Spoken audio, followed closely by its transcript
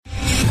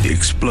The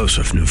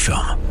explosive new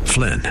film,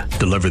 Flynn,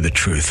 deliver the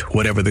truth,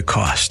 whatever the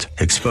cost.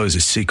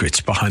 Exposes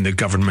secrets behind the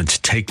government's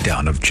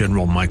takedown of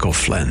General Michael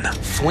Flynn.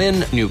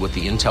 Flynn knew what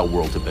the intel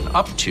world had been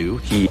up to.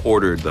 He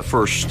ordered the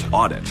first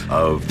audit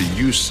of the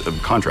use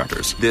of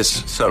contractors.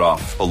 This set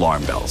off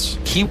alarm bells.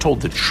 He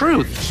told the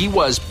truth. He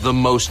was the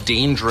most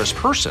dangerous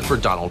person for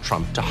Donald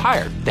Trump to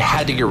hire. They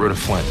had to get rid of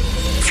Flynn.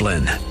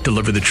 Flynn,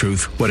 deliver the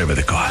truth, whatever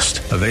the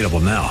cost. Available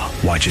now.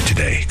 Watch it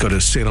today. Go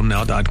to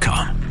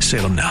salemnow.com.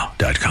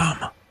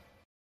 salemnow.com.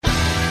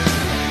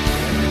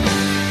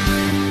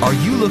 Are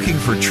you looking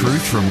for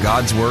truth from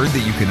God's Word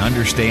that you can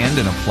understand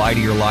and apply to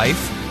your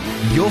life?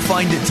 You'll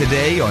find it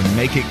today on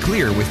Make It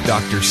Clear with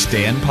Dr.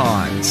 Stan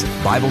Ponz,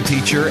 Bible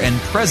teacher and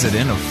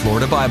president of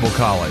Florida Bible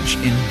College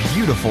in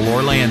beautiful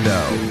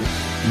Orlando.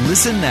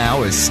 Listen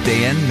now as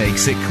Stan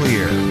makes it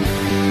clear.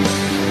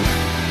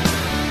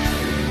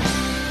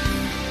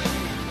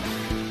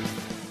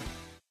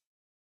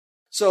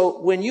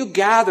 So when you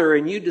gather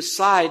and you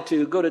decide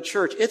to go to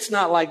church, it's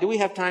not like, do we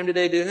have time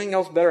today? Do anything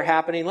else better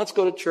happening? Let's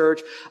go to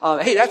church.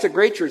 Hey, that's a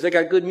great church. They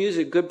got good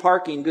music, good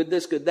parking, good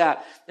this, good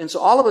that. And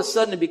so all of a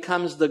sudden it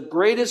becomes the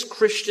greatest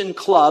Christian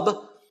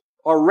club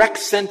or rec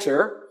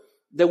center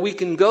that we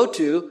can go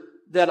to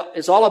that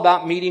is all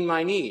about meeting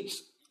my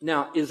needs.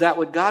 Now, is that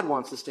what God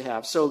wants us to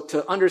have? So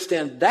to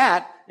understand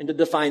that and to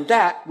define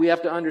that, we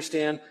have to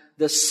understand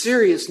the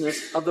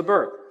seriousness of the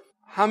birth.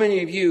 How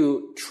many of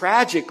you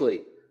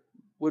tragically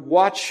would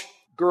watch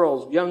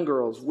girls, young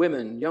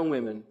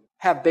women,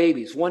 have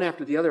babies, one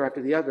after the other,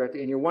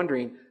 and you're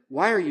wondering,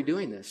 why are you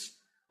doing this?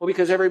 Well,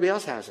 because everybody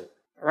else has it.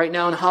 Right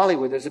now in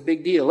Hollywood, there's a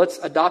big deal. Let's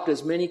adopt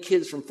as many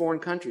kids from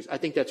foreign countries. I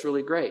think that's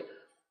really great.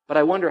 But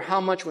I wonder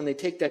how much when they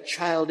take that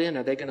child in,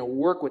 are they going to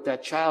work with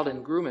that child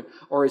and groom it?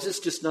 Or is this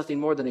just nothing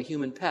more than a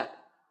human pet?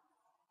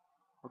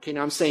 Okay,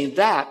 now I'm saying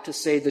that to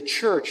say the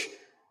church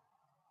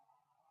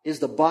is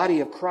the body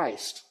of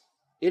Christ.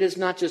 It is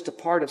not just a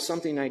part of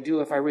something I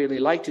do if I really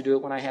like to do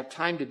it, when I have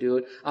time to do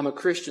it. I'm a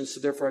Christian, so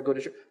therefore I go to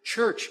church.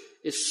 Church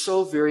is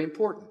so very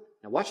important.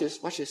 Now watch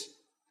this.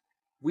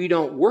 We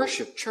don't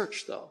worship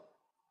church, though.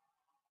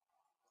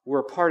 We're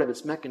a part of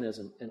its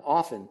mechanism, and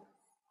often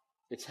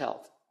its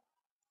health,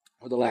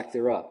 or the lack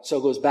thereof. So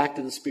it goes back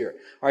to the Spirit.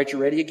 All right, you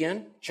ready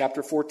again?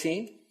 Chapter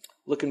 14.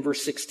 Look in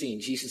verse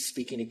 16. Jesus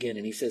speaking again,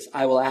 and he says,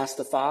 I will ask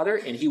the Father,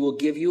 and he will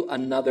give you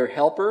another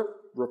helper,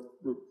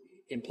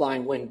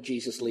 implying when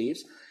Jesus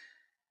leaves,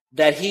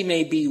 that he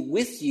may be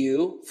with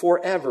you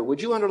forever. Would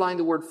you underline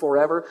the word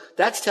forever?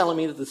 That's telling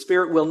me that the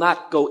Spirit will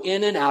not go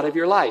in and out of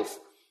your life.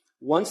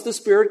 Once the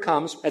Spirit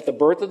comes at the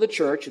birth of the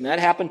church, and that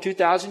happened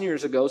 2,000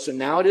 years ago, so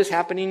now it is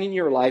happening in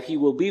your life, he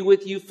will be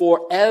with you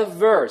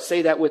forever.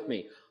 Say that with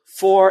me.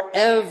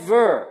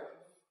 Forever.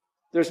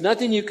 There's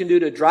nothing you can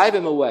do to drive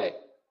him away.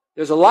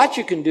 There's a lot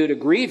you can do to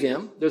grieve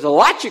him. There's a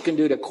lot you can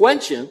do to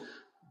quench him.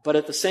 But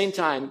at the same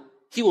time,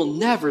 he will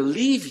never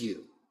leave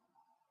you.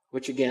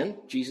 Which again,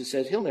 Jesus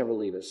says he'll never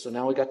leave us. So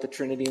now we got the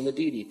Trinity and the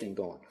deity thing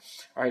going.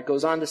 All right, it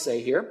goes on to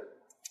say here,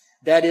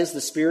 that is the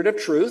Spirit of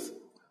truth,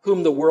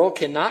 whom the world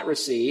cannot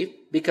receive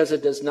because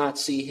it does not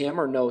see him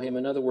or know him.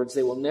 In other words,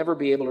 they will never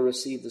be able to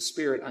receive the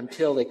Spirit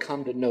until they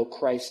come to know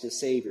Christ as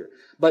Savior.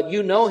 But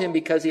you know him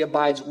because he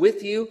abides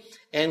with you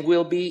and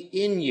will be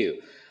in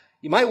you.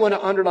 You might want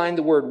to underline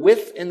the word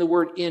with and the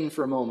word in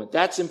for a moment.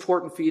 That's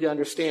important for you to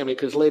understand,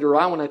 because later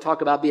on when I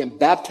talk about being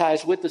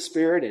baptized with the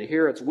Spirit, and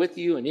here it's with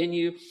you and in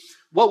you,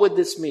 what would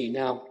this mean?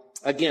 Now,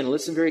 again,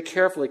 listen very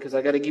carefully, because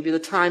I got to give you the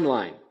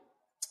timeline.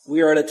 We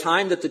are at a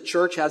time that the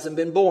church hasn't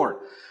been born.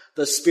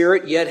 The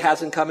Spirit yet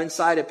hasn't come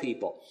inside of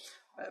people,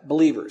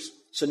 believers.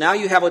 So now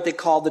you have what they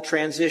call the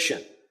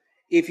transition.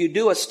 If you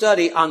do a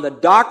study on the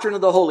doctrine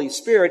of the Holy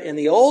Spirit in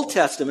the Old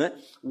Testament,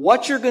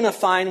 what you're going to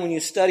find when you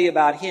study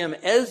about him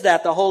is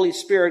that the Holy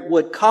Spirit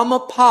would come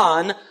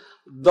upon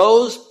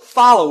those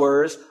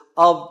followers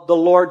of the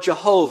Lord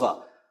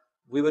Jehovah.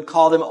 We would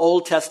call them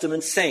Old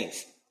Testament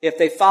saints. If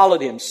they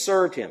followed him,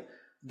 served him,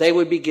 they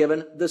would be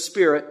given the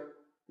Spirit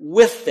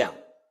with them.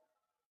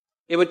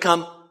 It would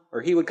come,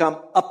 or he would come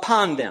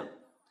upon them.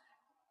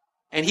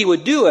 And he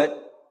would do it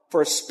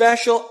for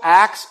special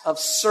acts of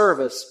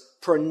service,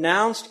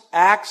 pronounced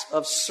acts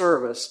of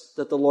service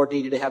that the Lord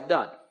needed to have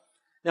done.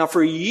 Now,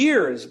 for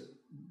years,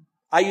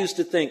 I used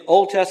to think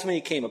Old Testament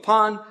he came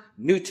upon,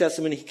 New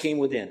Testament he came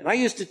within. And I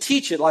used to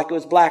teach it like it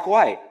was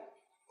black-white,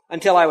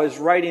 until I was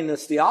writing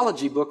this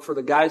theology book for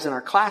the guys in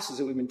our classes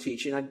that we've been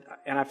teaching.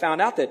 And I found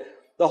out that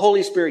the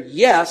Holy Spirit,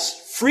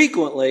 yes,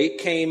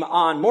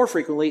 more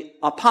frequently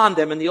upon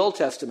them in the Old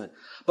Testament.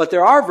 But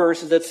there are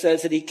verses that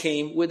says that he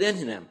came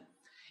within them.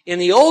 In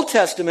the Old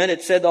Testament,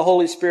 it said the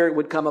Holy Spirit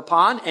would come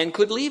upon and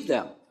could leave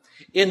them.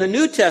 In the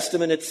New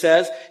Testament, it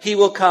says he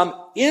will come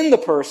in the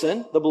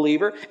person, the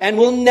believer, and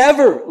will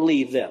never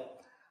leave them.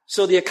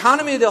 So the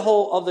economy of the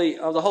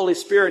Holy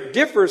Spirit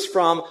differs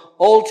from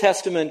Old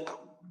Testament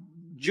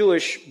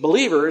Jewish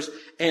believers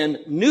and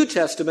New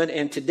Testament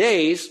and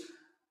today's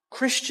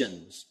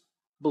Christians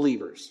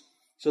believers.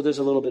 So there's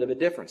a little bit of a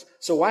difference.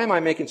 So why am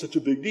I making such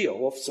a big deal?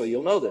 Well, so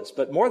you'll know this.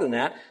 But more than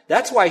that,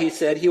 that's why he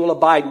said he will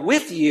abide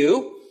with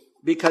you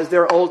because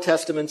they're Old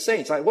Testament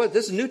saints.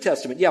 This is New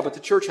Testament. Yeah, but the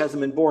church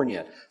hasn't been born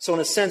yet. So in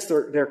a sense,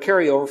 they're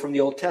carryover from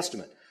the Old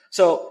Testament.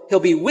 So he'll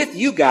be with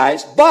you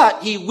guys,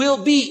 but he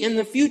will be in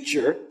the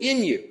future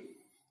in you.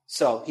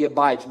 So he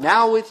abides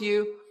now with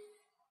you,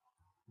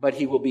 but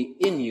he will be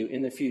in you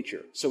in the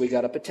future. So we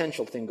got a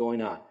potential thing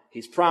going on.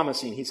 He's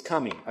promising, he's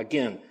coming.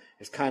 Again,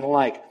 it's kind of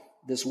like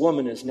this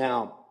woman is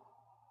now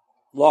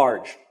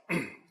large,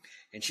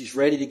 and she's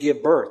ready to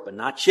give birth, but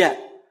not yet.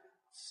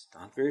 It's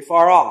not very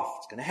far off.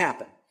 It's going to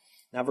happen.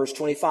 Now verse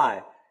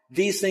 25.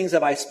 These things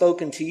have I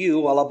spoken to you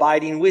while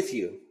abiding with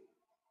you.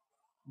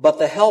 But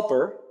the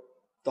Helper,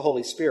 the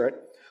Holy Spirit,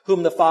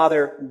 whom the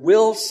Father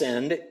will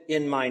send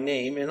in my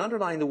name, and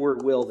underline the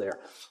word will there.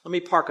 Let me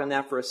park on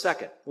that for a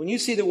second. When you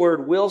see the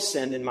word will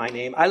send in my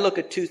name, I look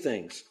at two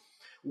things.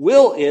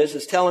 Will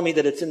is telling me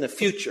that it's in the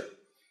future.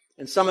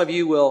 And some of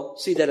you will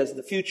see that as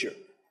the future.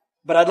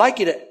 But I'd like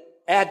you to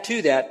add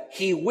to that,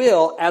 he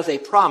will as a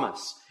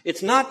promise.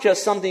 It's not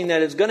just something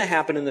that is going to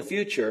happen in the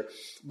future,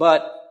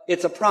 but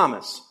it's a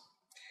promise.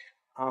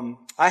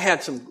 I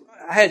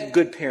had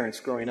good parents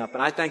growing up,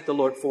 and I thank the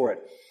Lord for it.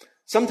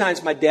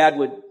 Sometimes my dad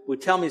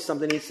would tell me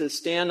something. He says,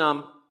 Stan,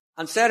 on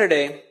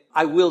Saturday,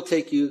 I will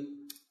take you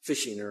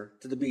fishing or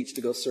to the beach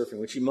to go surfing,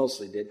 which he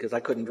mostly did because I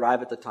couldn't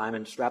drive at the time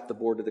and strap the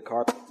board to the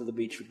car to the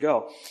beach would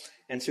go.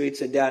 And so he'd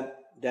say, Dad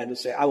would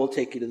say, I will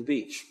take you to the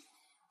beach.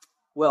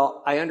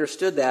 Well, I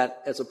understood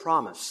that as a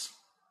promise,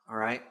 all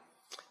right?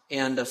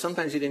 And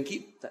sometimes he didn't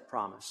keep that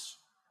promise.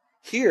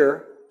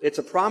 Here, it's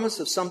a promise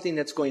of something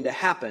that's going to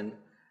happen,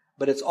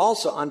 but it's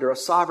also under a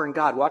sovereign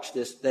God, watch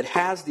this, that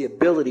has the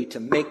ability to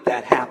make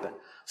that happen.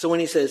 So when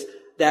he says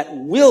that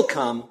will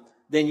come,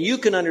 then you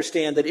can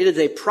understand that it is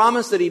a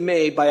promise that he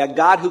made by a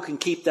God who can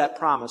keep that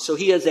promise. So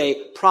he is a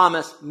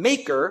promise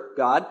maker,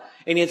 God,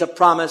 and he is a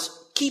promise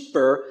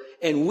keeper,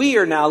 and we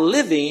are now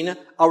living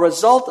a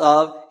result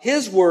of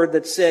his word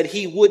that said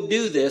he would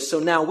do this. So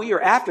now we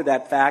are after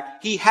that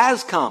fact. He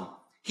has come.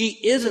 He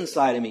is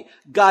inside of me.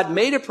 God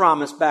made a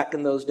promise back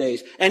in those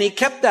days, and he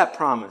kept that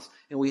promise,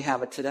 and we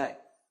have it today.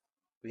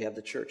 We have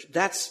the church.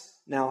 That's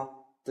now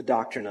the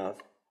doctrine of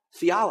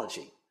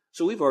theology.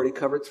 So we've already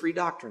covered 3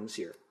 doctrines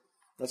here.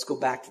 Let's go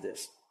back to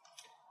this.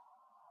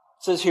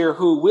 It says here,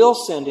 who will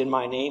send in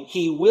my name,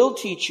 he will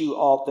teach you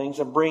all things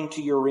and bring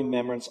to your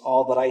remembrance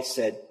all that I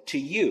said to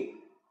you.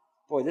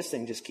 Boy, this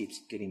thing just keeps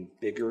getting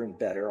bigger and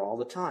better all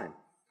the time.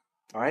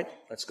 All right,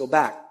 let's go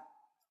back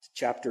to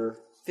chapter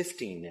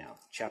 15 now.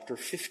 Chapter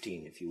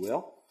 15, if you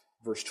will,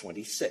 verse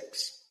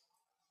 26.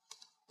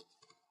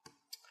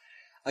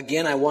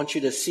 Again, I want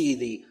you to see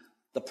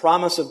the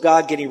promise of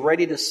God getting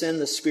ready to send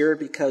the Spirit,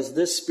 because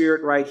this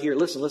Spirit right here,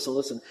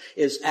 listen,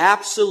 is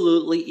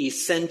absolutely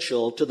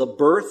essential to the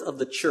birth of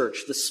the church.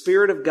 The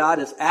Spirit of God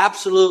is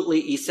absolutely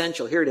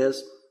essential. Here it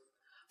is.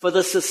 For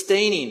the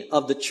sustaining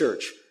of the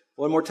church.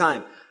 One more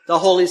time. The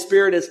Holy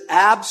Spirit is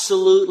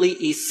absolutely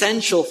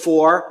essential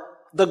for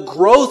the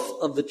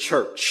growth of the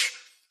church.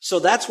 So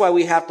that's why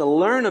we have to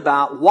learn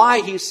about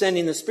why he's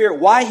sending the Spirit,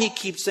 why he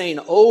keeps saying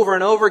over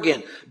and over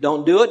again,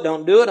 don't do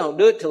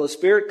it till the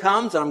Spirit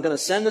comes, and I'm going to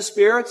send the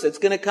spirits, it's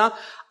going to come.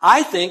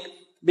 I think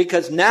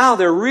because now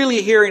they're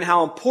really hearing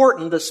how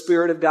important the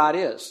Spirit of God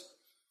is.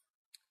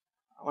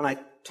 When I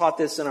taught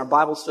this in our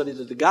Bible studies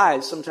with the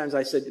guys, sometimes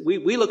I said,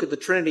 we look at the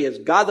Trinity as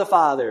God the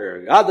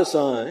Father, God the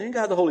Son, and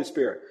God the Holy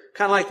Spirit.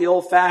 Kind of like the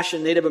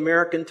old-fashioned Native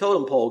American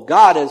totem pole.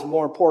 God is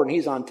more important.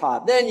 He's on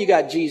top. Then you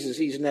got Jesus.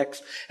 He's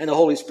next. And the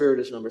Holy Spirit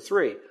is number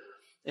 3.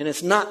 And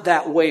it's not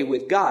that way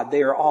with God.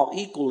 They are all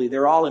equally.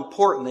 They're all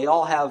important. They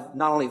all have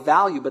not only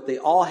value, but they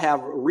all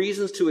have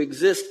reasons to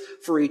exist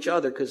for each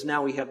other, because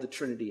now we have the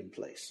Trinity in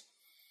place.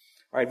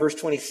 All right, verse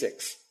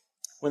 26.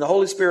 When the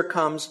Holy Spirit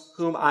comes,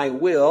 whom I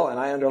will, and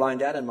I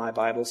underlined that in my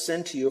Bible,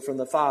 send to you from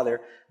the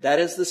Father, that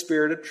is the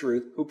Spirit of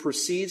truth, who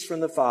proceeds from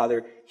the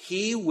Father.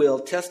 He will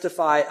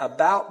testify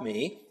about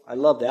me. I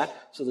love that.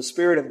 So the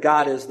Spirit of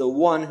God is the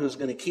one who's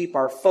going to keep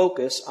our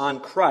focus on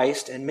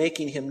Christ and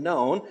making him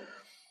known.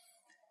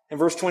 In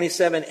verse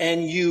 27,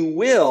 and you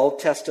will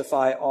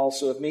testify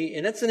also of me.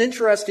 And it's an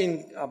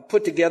interesting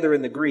put together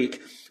in the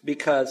Greek,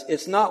 because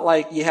it's not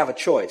like you have a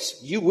choice.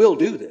 You will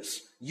do this.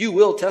 You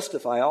will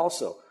testify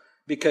also,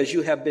 because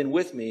you have been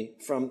with me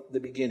from the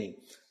beginning.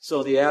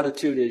 So the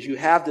attitude is, you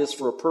have this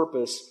for a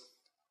purpose,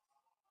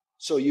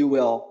 so you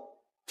will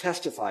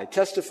testify.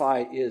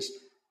 Testify is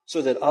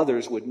so that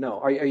others would know.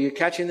 Are you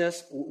catching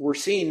this? We're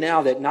seeing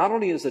now that not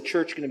only is the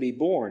church going to be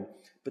born,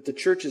 but the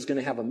church is going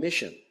to have a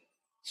mission.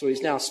 So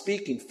he's now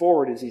speaking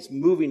forward as he's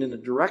moving in the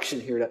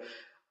direction here to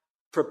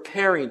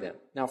preparing them.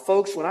 Now,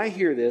 folks, when I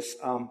hear this,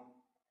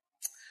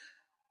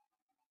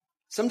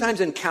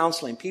 sometimes in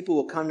counseling, people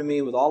will come to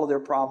me with all of their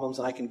problems,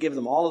 and I can give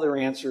them all of their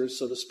answers,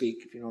 so to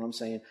speak, if you know what I'm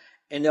saying,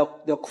 and they'll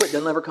quit.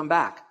 They'll never come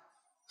back.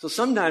 So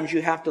sometimes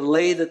you have to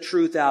lay the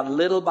truth out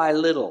little by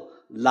little,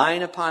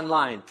 line upon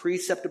line,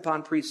 precept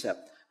upon precept.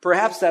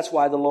 Perhaps that's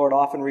why the Lord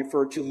often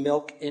referred to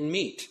milk and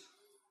meat.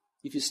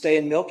 If you stay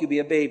in milk, you'll be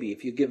a baby.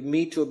 If you give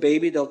meat to a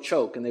baby, they'll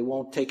choke, and they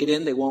won't take it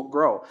in, they won't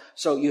grow.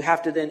 So you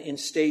have to then, in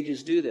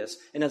stages, do this.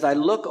 And as I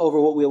look over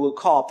what we will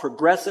call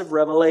progressive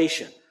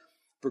revelation,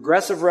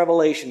 Progressive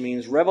revelation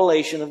means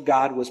revelation of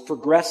God was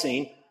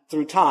progressing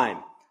through time.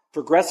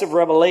 Progressive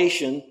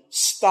revelation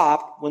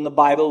stopped when the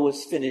Bible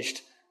was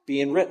finished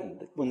being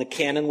written, when the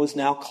canon was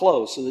now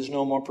closed, so there's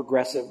no more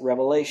progressive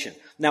revelation.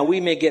 Now,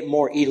 we may get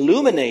more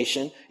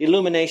illumination.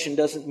 Illumination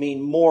doesn't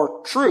mean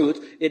more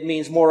truth. It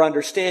means more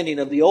understanding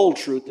of the old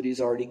truth that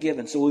he's already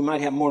given. So we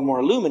might have more and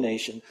more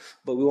illumination,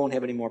 but we won't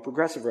have any more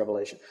progressive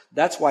revelation.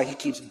 That's why he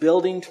keeps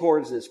building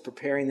towards this,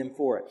 preparing them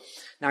for it.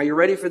 Now, you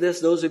ready for this?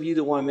 Those of you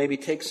that want to maybe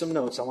take some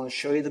notes, I want to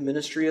show you the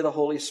ministry of the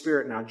Holy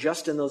Spirit now,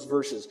 just in those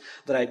verses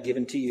that I've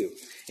given to you.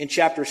 In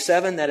chapter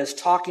 7, that is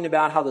talking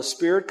about how the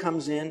Spirit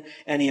comes in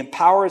and he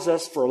empowers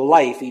us for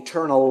life,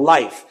 eternal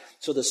life.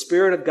 So the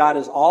Spirit of God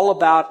is all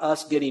about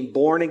us getting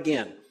born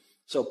again.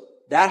 So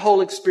that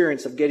whole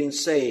experience of getting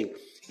saved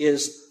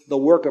is the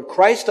work of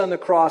Christ on the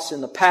cross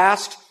in the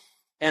past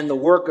and the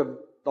work of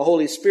the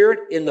Holy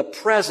Spirit in the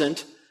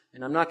present.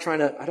 And I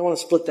don't want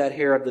to split that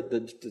hair of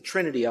the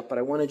Trinity up, but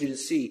I wanted you to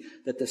see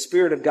that the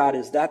Spirit of God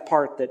is that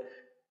part that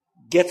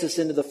gets us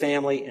into the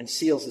family and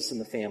seals us in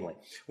the family.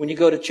 When you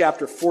go to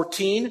chapter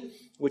 14,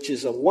 which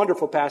is a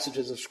wonderful passage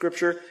of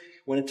Scripture,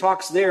 when it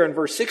talks there in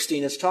verse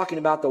 16, it's talking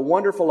about the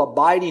wonderful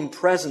abiding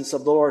presence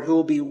of the Lord who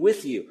will be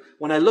with you.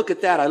 When I look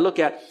at that, I look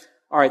at,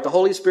 all right, the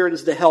Holy Spirit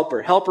is the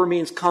helper. Helper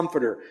means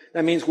comforter.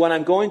 That means when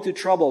I'm going through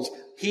troubles,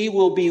 he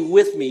will be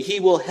with me. He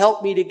will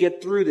help me to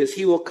get through this.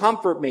 He will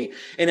comfort me.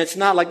 And it's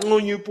not like, oh,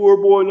 you poor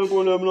boy, look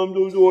what happened, I'm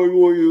so sorry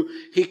for you.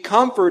 He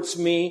comforts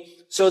me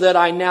so that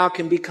I now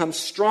can become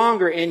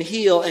stronger and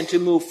heal and to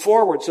move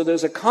forward. So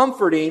there's a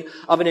comforting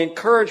of an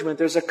encouragement.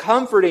 There's a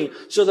comforting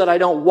so that I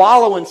don't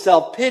wallow in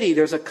self-pity.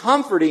 There's a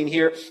comforting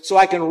here so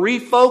I can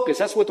refocus.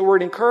 That's what the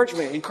word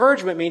encouragement.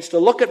 Encouragement means to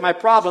look at my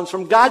problems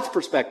from God's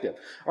perspective.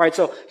 All right,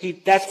 so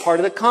that's part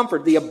of the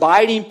comfort, the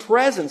abiding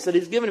presence that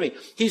he's given to me.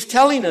 He's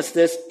telling us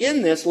this,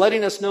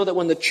 letting us know that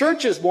when the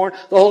church is born,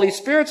 the Holy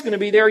Spirit's going to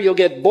be there. You'll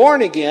get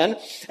born again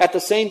at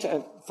the same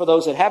time. For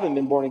those that haven't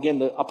been born again,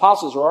 the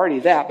apostles are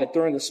already that, but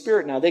they're in the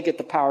Spirit now. They get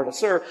the power to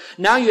serve.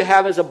 Now you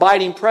have his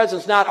abiding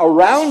presence not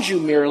around you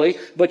merely,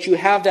 but you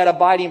have that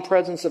abiding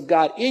presence of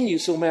God in you.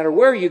 So no matter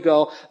where you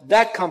go,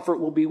 that comfort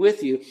will be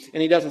with you.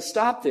 And he doesn't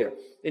stop there.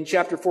 In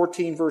chapter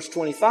 14, verse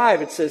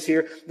 25, it says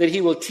here that he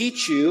will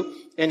teach you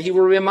and he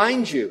will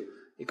remind you.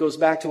 It goes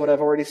back to what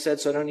I've already said,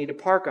 so I don't need to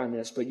park on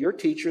this. But your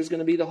teacher is going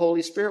to be the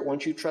Holy Spirit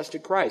once you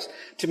trusted Christ.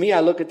 To me,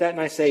 I look at that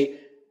and I say,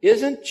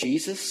 isn't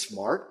Jesus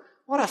smart?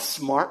 What a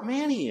smart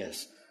man he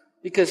is.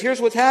 Because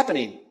here's what's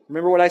happening.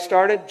 Remember what I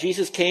started?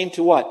 Jesus came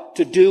to what?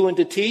 To do and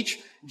to teach.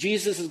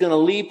 Jesus is going to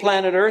leave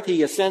planet Earth.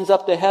 He ascends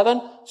up to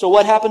heaven. So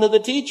what happened to the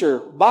teacher?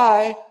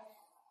 Bye.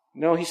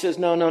 No, he says,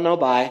 no,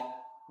 bye.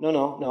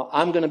 No.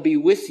 I'm going to be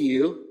with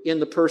you in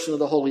the person of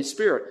the Holy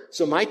Spirit.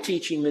 So my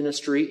teaching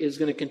ministry is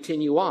going to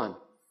continue on.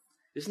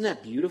 Isn't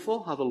that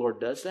beautiful how the Lord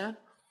does that?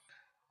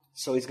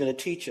 So he's going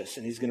to teach us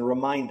and he's going to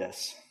remind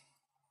us.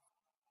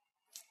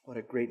 What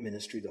a great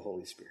ministry the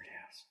Holy Spirit has.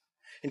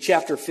 In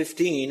chapter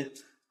 15,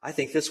 I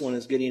think this one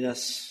is getting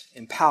us,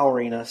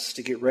 empowering us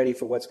to get ready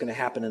for what's going to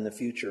happen in the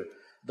future.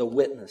 The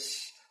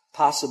witness,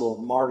 possible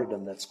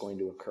martyrdom that's going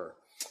to occur.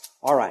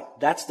 All right,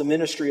 that's the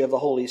ministry of the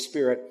Holy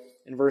Spirit.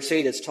 In verse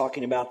 8, it's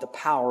talking about the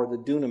power, the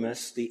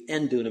dunamis, the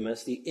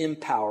endunamis, the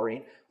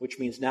empowering, which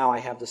means now I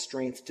have the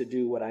strength to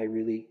do what I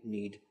really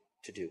need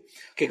to do.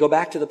 Okay, go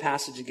back to the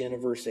passage again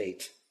in verse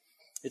 8.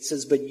 It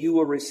says, but you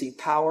will receive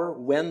power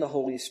when the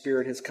Holy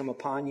Spirit has come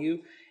upon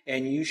you,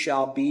 and you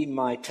shall be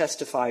my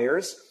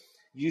testifiers.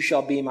 You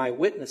shall be my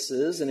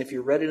witnesses. And if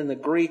you read it in the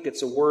Greek,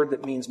 it's a word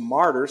that means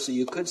martyr. So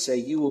you could say,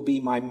 you will be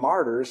my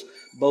martyrs,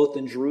 both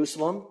in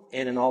Jerusalem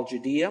and in all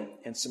Judea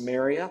and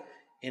Samaria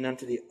and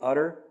unto the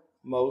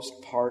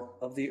uttermost part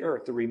of the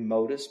earth, the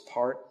remotest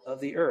part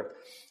of the earth.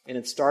 And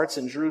it starts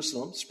in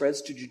Jerusalem,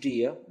 spreads to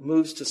Judea,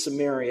 moves to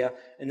Samaria,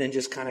 and then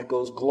just kind of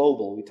goes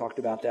global. We talked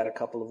about that a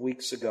couple of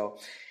weeks ago.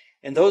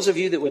 And those of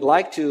you that would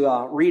like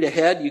to read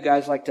ahead, you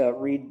guys like to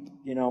read,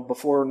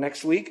 before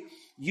next week,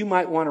 you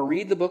might want to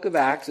read the book of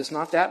Acts. It's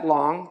not that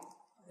long.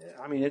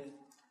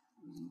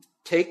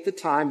 Take the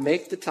time,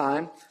 make the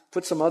time,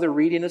 put some other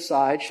reading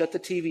aside, shut the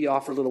TV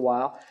off for a little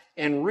while,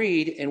 and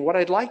read. And what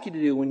I'd like you to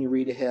do when you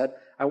read ahead,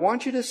 I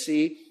want you to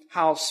see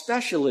how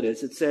special it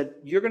is. It said,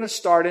 you're going to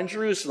start in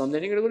Jerusalem,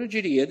 then you're going to go to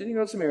Judea, then you're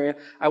going to go to Samaria.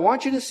 I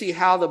want you to see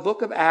how the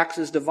book of Acts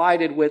is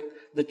divided with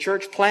the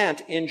church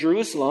plant in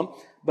Jerusalem.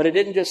 But it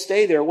didn't just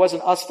stay there. It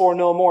wasn't us four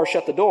no more,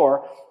 shut the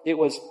door. It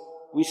was,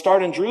 we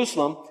start in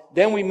Jerusalem,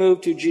 then we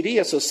moved to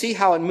Judea. So see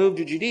how it moved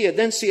to Judea,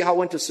 then see how it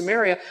went to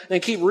Samaria, then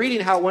keep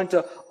reading how it went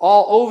to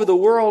all over the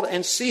world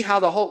and see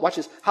how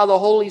how the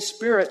Holy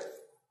Spirit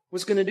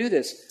was going to do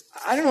this.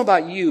 I don't know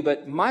about you,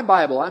 but my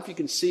Bible, I don't know if you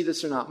can see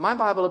this or not, my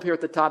Bible up here at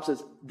the top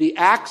says, the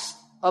Acts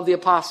of the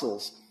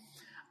Apostles.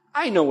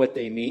 I know what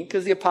they mean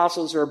because the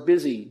apostles are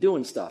busy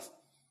doing stuff.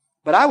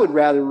 But I would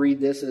rather read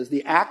this as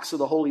the acts of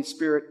the Holy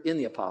Spirit in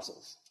the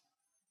apostles.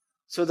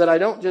 So that I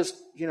don't just,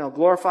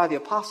 glorify the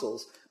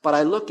apostles, but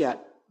I look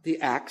at the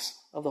acts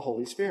of the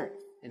Holy Spirit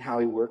and how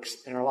he works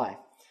in our life.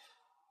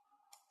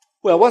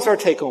 Well, what's our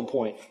take-home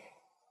point?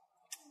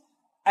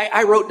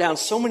 I wrote down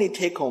so many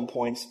take-home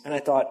points, and I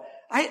thought,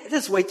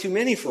 this is way too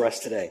many for us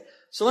today.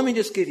 So let me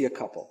just give you a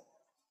couple.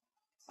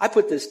 I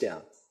put this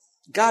down.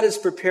 God is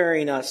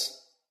preparing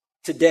us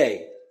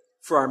today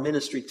for our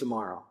ministry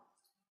tomorrow.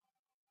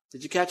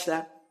 Did you catch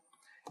that?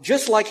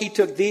 Just like he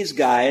took these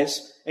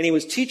guys and he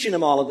was teaching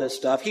them all of this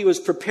stuff, he was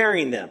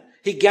preparing them.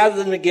 He gathered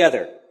them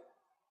together.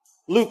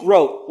 Luke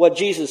wrote what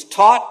Jesus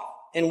taught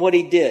and what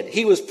he did.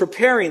 He was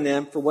preparing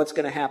them for what's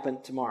going to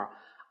happen tomorrow.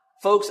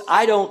 Folks,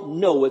 I don't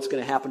know what's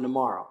going to happen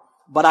tomorrow,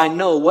 but I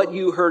know what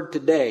you heard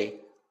today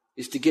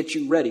is to get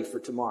you ready for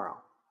tomorrow.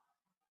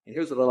 And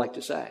here's what I like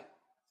to say.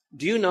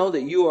 Do you know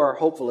that you are,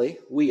 hopefully,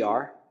 we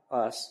are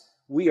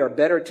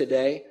better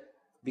today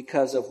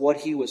because of what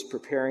he was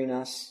preparing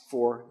us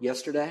for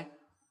yesterday?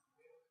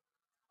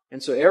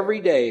 And so every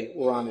day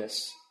we're on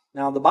this.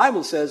 Now, the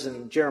Bible says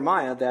in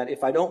Jeremiah that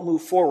if I don't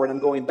move forward, I'm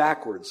going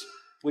backwards,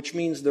 which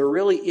means there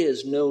really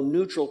is no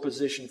neutral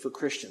position for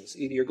Christians.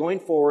 Either you're going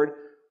forward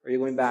or you're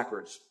going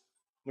backwards.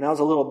 When I was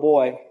a little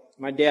boy,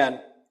 my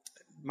dad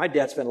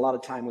spent a lot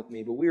of time with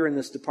me, but we were in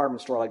this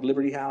department store like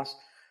Liberty House.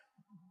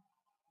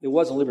 It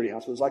wasn't Liberty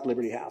House, it was like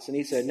Liberty House. And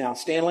he said, now,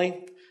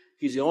 Stanley,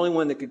 he's the only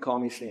one that could call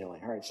me Stanley.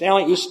 All right,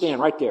 Stanley, you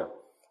stand right there.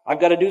 I've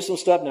got to do some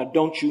stuff, now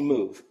don't you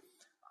move.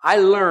 I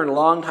learned a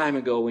long time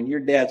ago when your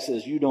dad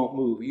says, you don't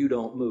move, you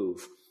don't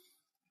move.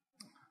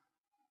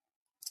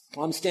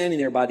 Well, I'm standing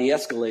there by the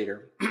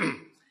escalator,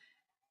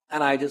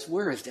 and I just,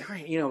 where is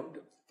Dad? You know,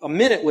 a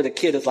minute with a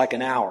kid is like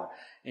an hour.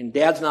 And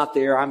Dad's not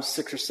there. I'm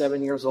 6 or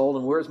 7 years old,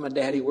 and where's my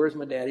daddy? Where's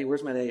my daddy?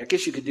 Where's my daddy? I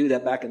guess you could do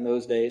that back in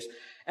those days.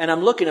 And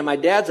I'm looking, and my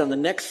dad's on the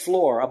next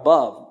floor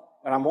above,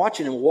 and I'm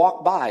watching him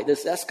walk by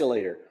this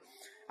escalator.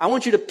 I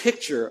want you to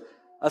picture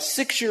a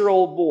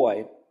 6-year-old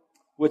boy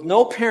with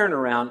no parent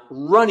around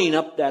running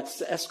up that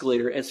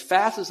escalator as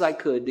fast as I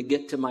could to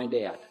get to my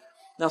dad.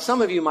 Now,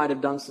 some of you might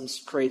have done some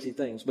crazy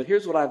things, but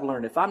here's what I've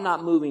learned. If I'm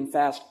not moving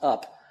fast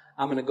up,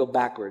 I'm going to go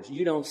backwards.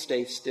 You don't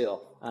stay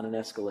still on an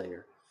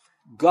escalator.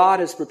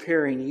 God is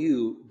preparing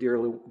you,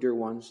 dear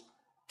ones,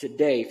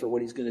 today for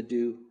what he's going to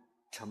do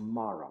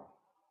tomorrow.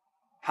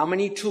 How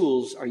many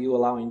tools are you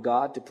allowing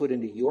God to put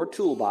into your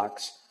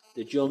toolbox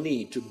that you'll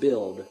need to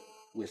build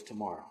with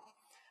tomorrow?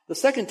 The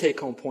second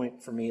take-home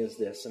point for me is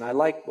this, and I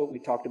like what we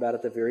talked about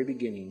at the very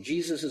beginning.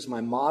 Jesus is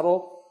my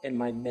model and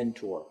my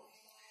mentor.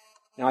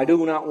 Now, I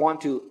do not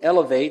want to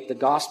elevate the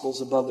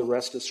Gospels above the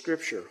rest of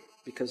Scripture,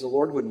 because the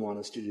Lord wouldn't want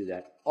us to do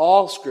that.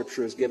 All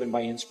Scripture is given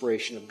by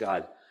inspiration of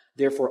God.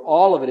 Therefore,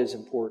 all of it is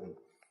important.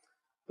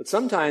 But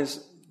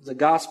sometimes the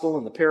Gospel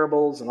and the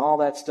parables and all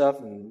that stuff,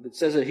 and it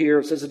says it here,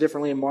 it says it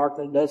differently in Mark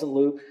than it does in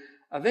Luke,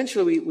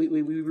 eventually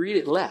we read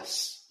it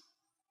less,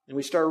 and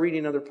we start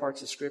reading other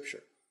parts of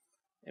Scripture.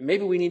 And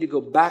maybe we need to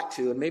go back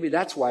to, and maybe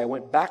that's why I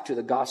went back to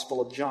the Gospel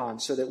of John,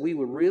 so that we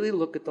would really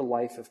look at the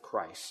life of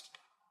Christ.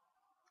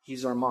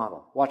 He's our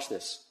model. Watch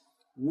this.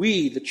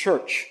 We, the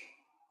church,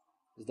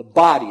 is the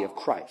body of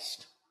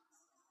Christ.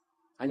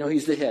 I know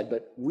he's the head,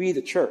 but we,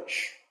 the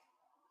church,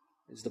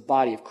 is the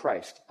body of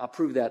Christ. I'll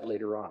prove that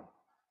later on.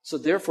 So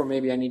therefore,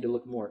 maybe I need to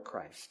look more at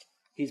Christ.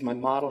 He's my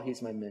model.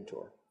 He's my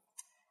mentor.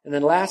 And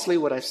then lastly,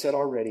 what I said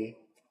already,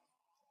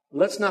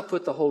 let's not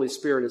put the Holy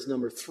Spirit as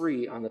number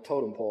 3 on the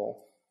totem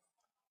pole.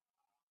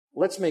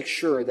 Let's make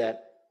sure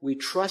that we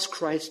trust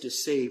Christ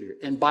as Savior.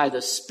 And by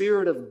the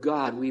Spirit of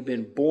God, we've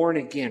been born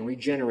again,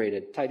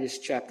 regenerated. Titus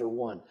chapter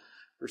 1,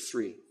 verse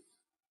 3.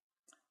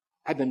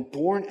 I've been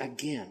born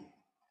again.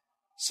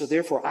 So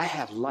therefore, I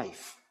have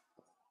life.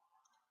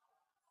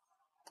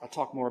 I'll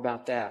talk more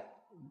about that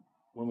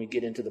when we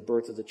get into the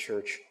birth of the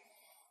church.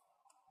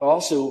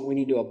 Also, we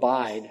need to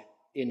abide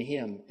in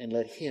Him and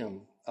let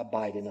Him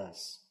abide in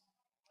us.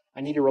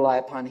 I need to rely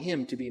upon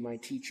Him to be my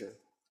teacher.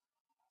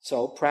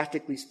 So,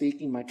 practically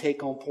speaking, my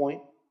take-home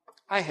point,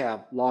 I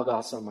have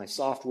Logos on my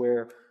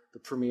software, the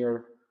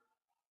premier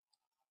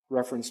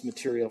reference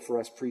material for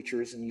us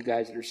preachers and you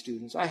guys that are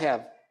students. I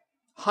have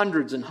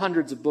hundreds and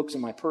hundreds of books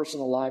in my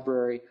personal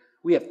library.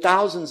 We have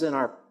thousands in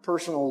our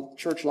personal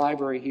church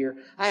library here.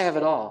 I have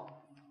it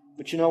all.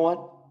 But you know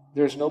what?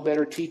 There's no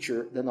better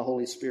teacher than the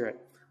Holy Spirit.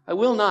 I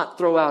will not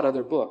throw out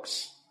other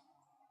books.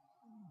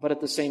 But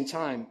at the same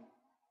time,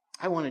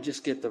 I want to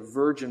just get the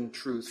virgin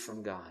truth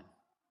from God.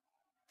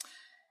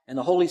 And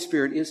the Holy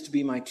Spirit is to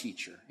be my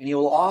teacher. And He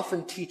will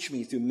often teach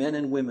me through men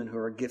and women who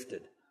are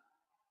gifted.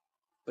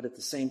 But at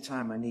the same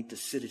time, I need to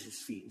sit at His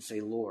feet and say,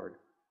 Lord,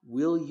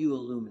 will you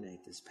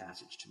illuminate this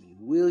passage to me?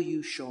 Will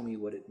you show me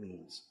what it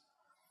means?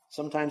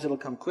 Sometimes it'll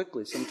come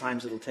quickly.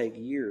 Sometimes it'll take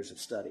years of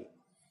study.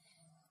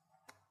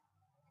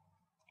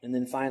 And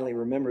then finally,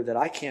 remember that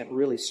I can't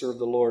really serve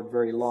the Lord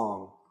very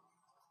long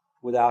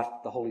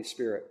without the Holy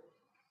Spirit.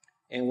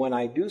 And when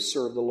I do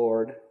serve the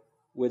Lord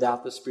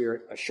without the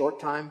Spirit a short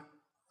time,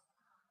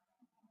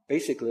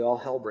 basically all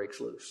hell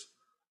breaks loose.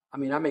 I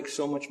mean, I make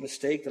so much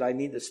mistake that I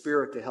need the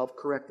Spirit to help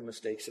correct the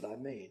mistakes that I've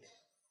made.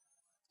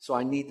 So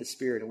I need the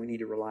Spirit, and we need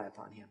to rely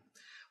upon Him.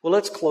 Well,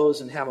 let's close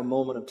and have a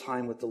moment of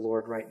time with the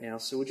Lord right now.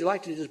 So would you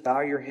like to just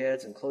bow your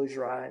heads and close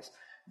your eyes,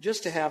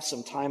 just to have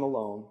some time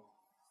alone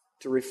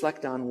to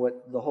reflect on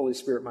what the Holy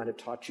Spirit might have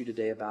taught you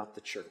today about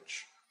the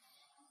church?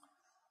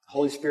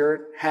 Holy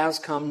Spirit has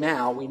come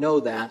now, we know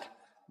that,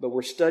 but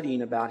we're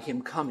studying about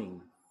Him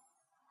coming.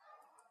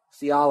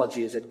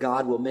 Theology is that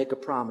God will make a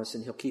promise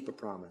and He'll keep a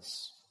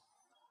promise.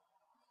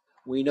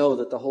 We know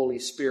that the Holy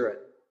Spirit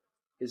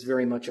is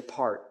very much a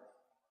part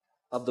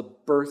of the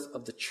birth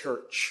of the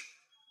church.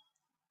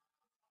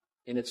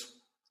 And it's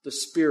the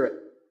Spirit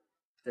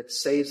that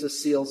saves us,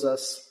 seals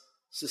us,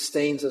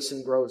 sustains us,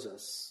 and grows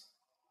us.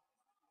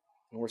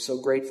 And we're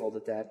so grateful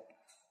that that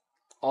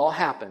all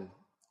happened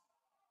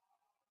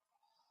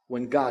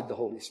when God, the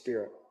Holy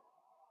Spirit,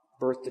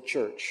 birthed the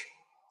church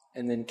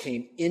and then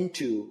came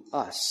into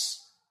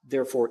us,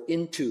 therefore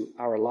into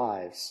our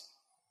lives,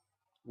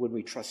 when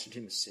we trusted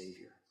Him as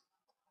Savior.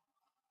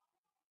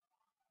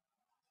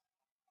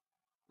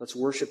 Let's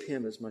worship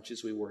Him as much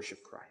as we worship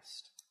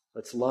Christ.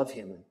 Let's love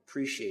Him and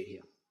appreciate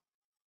Him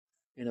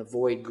and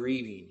avoid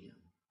grieving Him.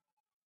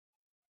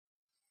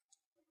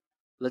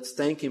 Let's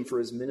thank Him for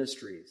His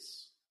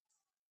ministries.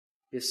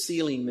 His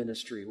sealing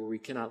ministry where we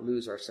cannot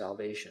lose our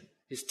salvation.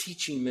 His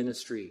teaching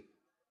ministry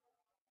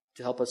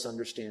to help us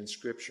understand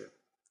Scripture.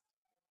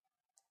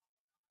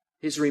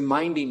 His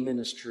reminding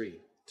ministry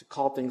to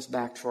call things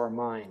back to our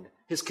mind.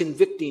 His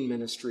convicting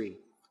ministry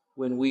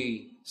when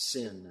we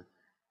sin.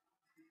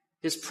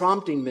 His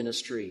prompting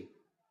ministry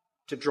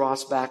to draw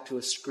us back to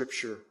a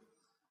Scripture.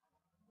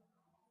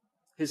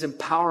 His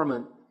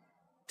empowerment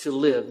to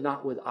live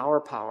not with our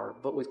power,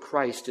 but with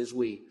Christ as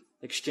we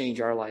exchange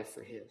our life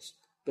for His.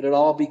 But it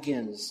all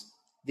begins,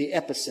 the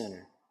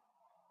epicenter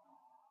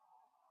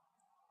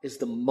is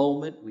the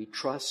moment we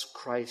trust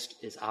Christ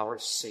as our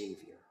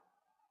Savior.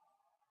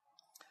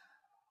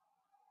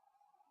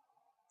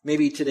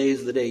 Maybe today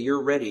is the day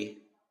you're ready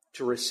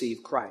to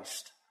receive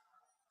Christ.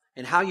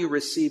 And how you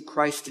receive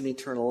Christ in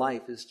eternal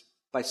life is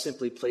by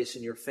simply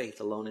placing your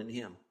faith alone in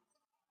Him.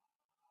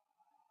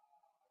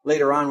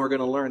 Later on, we're going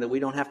to learn that we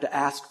don't have to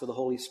ask for the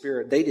Holy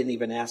Spirit. They didn't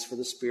even ask for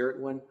the Spirit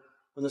when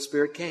the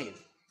Spirit came.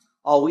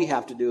 All we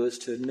have to do is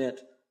to admit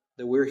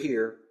that we're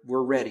here,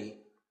 we're ready,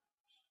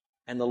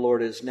 and the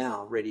Lord is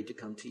now ready to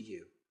come to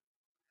you.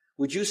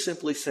 Would you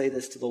simply say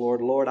this to the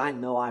Lord? Lord, I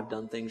know I've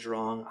done things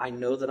wrong. I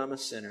know that I'm a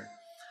sinner.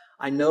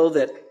 I know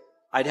that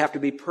I'd have to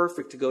be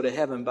perfect to go to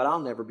heaven, but I'll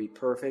never be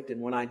perfect.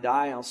 And when I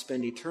die, I'll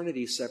spend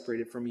eternity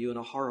separated from you in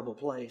a horrible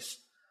place.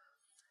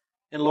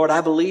 And Lord,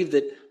 I believe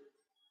that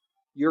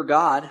you're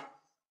God,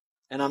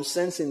 and I'm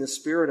sensing the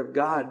Spirit of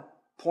God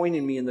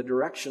pointing me in the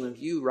direction of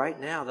you right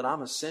now, that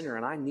I'm a sinner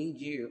and I need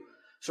you.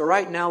 So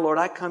right now, Lord,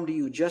 I come to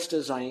you just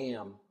as I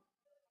am.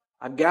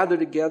 I've gathered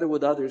together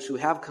with others who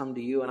have come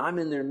to you, and I'm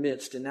in their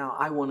midst, and now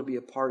I want to be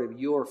a part of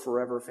your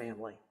forever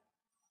family.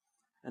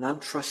 And I'm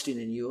trusting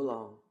in you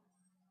alone.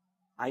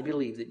 I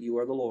believe that you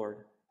are the Lord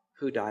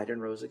who died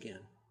and rose again.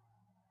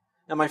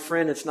 Now, my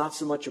friend, it's not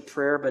so much a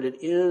prayer, but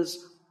it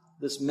is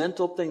this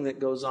mental thing that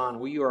goes on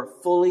where you are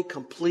fully,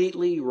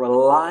 completely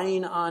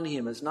relying on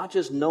Him. It's not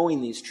just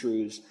knowing these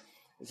truths,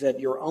 it's that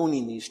you're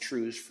owning these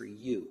truths for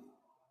you.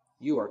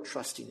 You are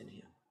trusting in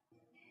Him.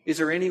 Is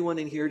there anyone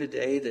in here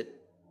today that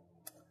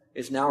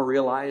is now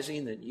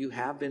realizing that you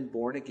have been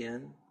born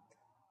again,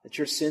 that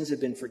your sins have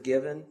been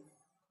forgiven?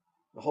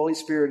 The Holy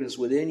Spirit is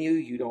within you.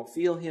 You don't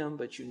feel Him,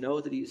 but you know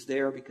that He's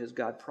there because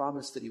God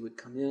promised that He would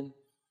come in.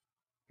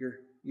 You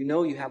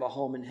know you have a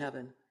home in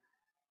heaven,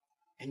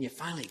 and you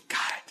finally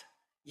got it.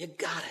 You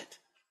got it.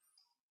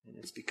 And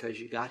it's because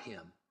you got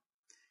Him.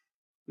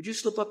 Would you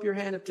slip up your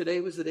hand if today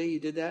was the day you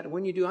did that? And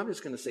when you do, I'm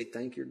just going to say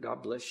thank you,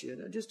 God bless you.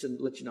 Just to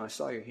let you know I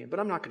saw your hand. But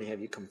I'm not going to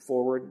have you come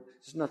forward.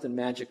 There's nothing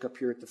magic up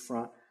here at the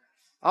front.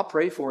 I'll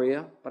pray for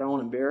you, but I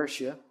won't embarrass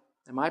you.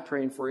 And my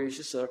praying for you is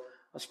just a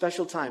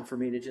special time for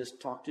me to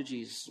just talk to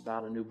Jesus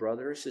about a new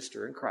brother or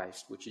sister in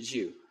Christ, which is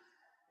you.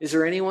 Is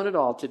there anyone at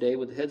all today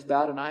with heads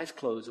bowed and eyes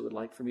closed that would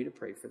like for me to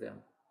pray for them?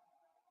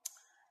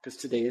 Because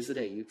today is the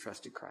day you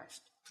trusted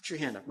Christ. Put your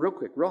hand up real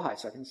quick, real high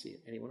so I can see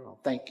it. Anyone at all?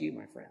 Thank you,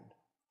 my friend.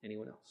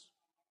 Anyone else?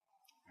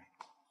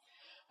 Right.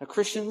 Now,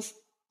 Christians,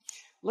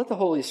 let the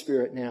Holy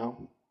Spirit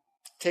now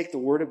take the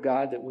Word of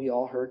God that we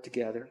all heard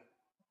together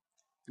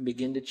and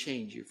begin to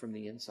change you from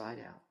the inside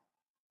out.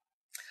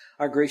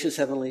 Our gracious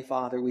Heavenly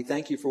Father, we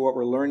thank you for what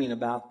we're learning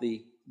about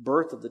the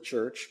birth of the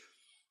church.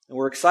 And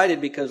we're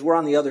excited because we're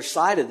on the other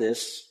side of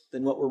this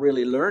than what we're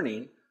really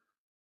learning.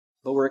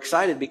 But we're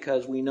excited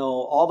because we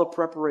know all the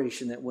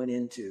preparation that went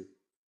into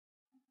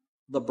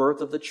the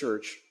birth of the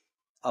church,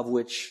 of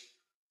which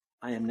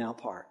I am now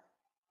part.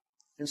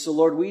 And so,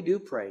 Lord, we do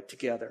pray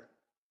together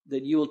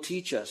that you will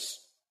teach us,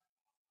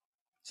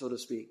 so to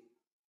speak,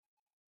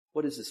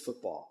 what is this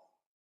football?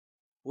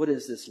 What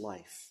is this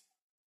life?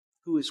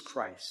 Who is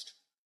Christ?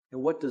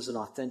 And what does an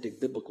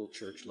authentic biblical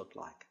church look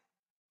like?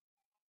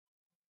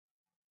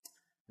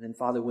 And then,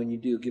 Father, when you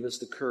do, give us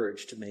the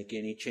courage to make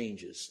any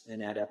changes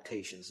and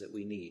adaptations that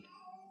we need.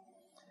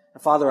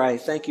 Now, Father, I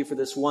thank you for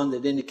this one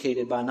that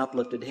indicated by an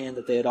uplifted hand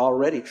that they had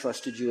already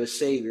trusted you as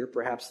Savior,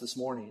 perhaps this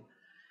morning.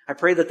 I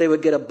pray that they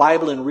would get a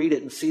Bible and read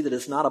it and see that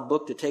it's not a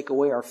book to take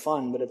away our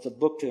fun, but it's a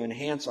book to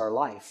enhance our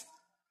life.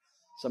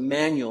 It's a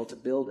manual to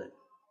build it.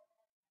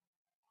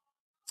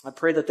 I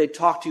pray that they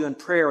talk to you in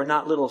prayer and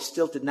not little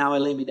stilted, now I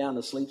lay me down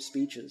to sleep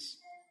speeches,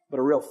 but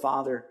a real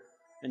father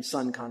and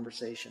son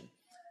conversation.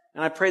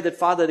 And I pray that,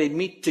 Father, they'd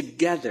meet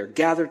together,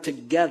 gather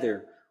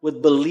together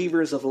with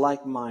believers of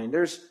like mind.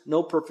 There's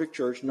no perfect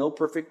church, no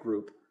perfect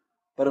group,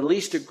 but at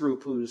least a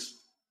group who's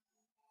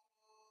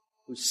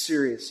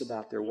serious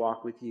about their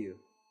walk with you,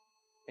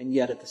 and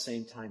yet at the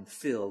same time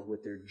filled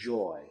with their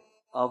joy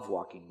of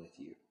walking with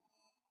you.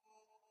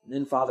 And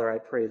then, Father, I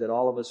pray that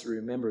all of us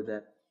remember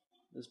that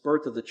this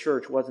birth of the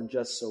church wasn't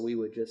just so we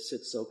would just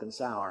sit, soak, and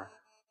sour,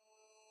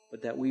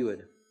 but that we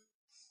would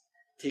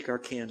take our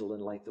candle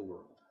and light the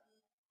world.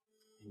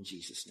 In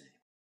Jesus' name.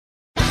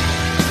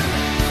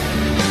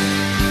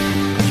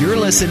 You're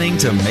listening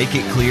to Make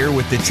It Clear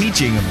with the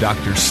teaching of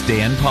Dr.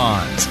 Stan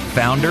Ponz,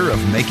 founder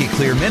of Make It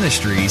Clear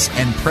Ministries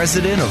and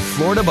president of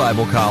Florida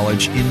Bible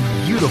College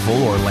in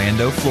beautiful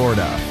Orlando,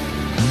 Florida.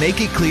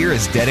 Make It Clear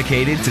is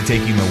dedicated to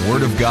taking the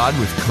Word of God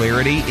with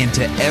clarity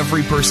into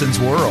every person's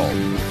world.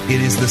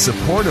 It is the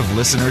support of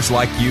listeners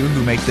like you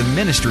who make the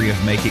ministry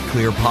of Make It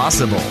Clear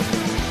possible.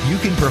 You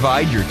can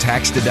provide your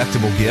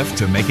tax-deductible gift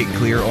to Make It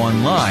Clear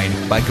online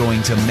by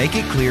going to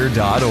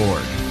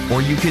makeitclear.org.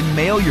 Or you can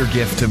mail your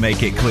gift to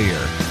Make It Clear,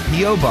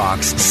 P.O.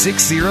 Box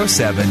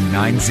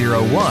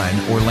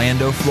 607901,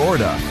 Orlando,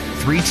 Florida,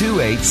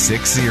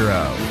 32860.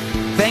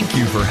 Thank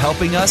you for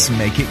helping us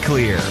make it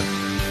clear.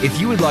 If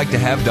you would like to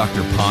have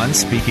Dr. Ponz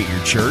speak at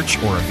your church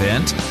or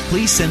event,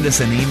 please send us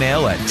an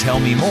email at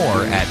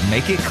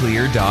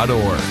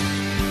tellmemore@makeitclear.org.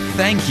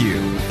 Thank you,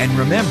 and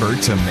remember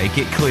to make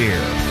it clear.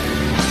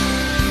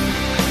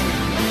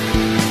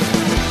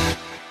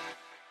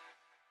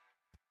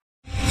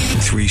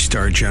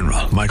 Three-star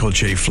General Michael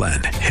J.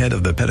 Flynn, head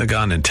of the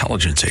Pentagon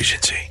Intelligence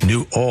Agency,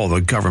 knew all the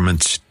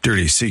government's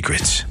dirty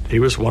secrets. He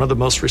was one of the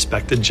most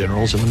respected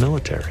generals in the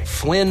military.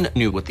 Flynn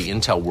knew what the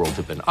intel world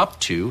had been up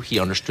to. He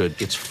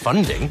understood its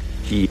funding.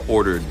 He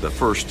ordered the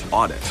first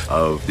audit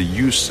of the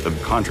use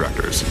of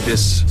contractors.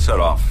 This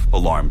set off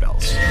alarm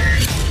bells.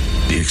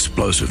 The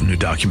explosive new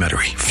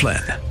documentary,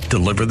 Flynn,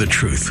 Deliver the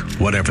Truth,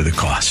 Whatever the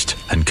Cost,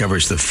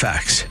 uncovers the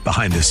facts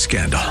behind this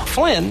scandal.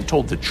 Flynn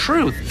told the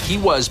truth. He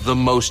was the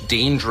most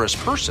dangerous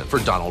person for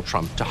Donald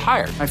Trump to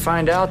hire. I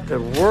find out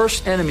the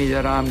worst enemy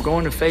that I'm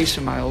going to face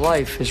in my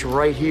life is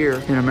right here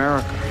in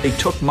America. They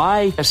took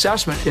my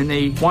assessment and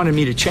they wanted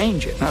me to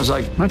change it. And I was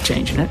like, I'm not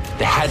changing it.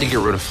 They had to get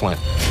rid of Flynn.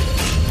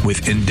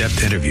 With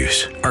in-depth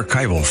interviews,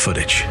 archival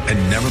footage,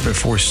 and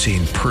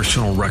never-before-seen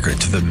personal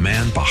records of the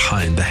man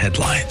behind the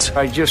headlines.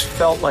 I just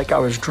felt like I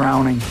was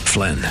drowning.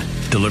 Flynn,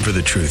 Deliver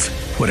the Truth,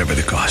 Whatever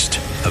the Cost.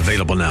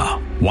 Available now.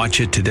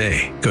 Watch it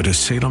today. Go to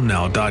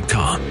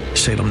salemnow.com.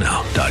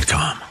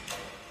 salemnow.com.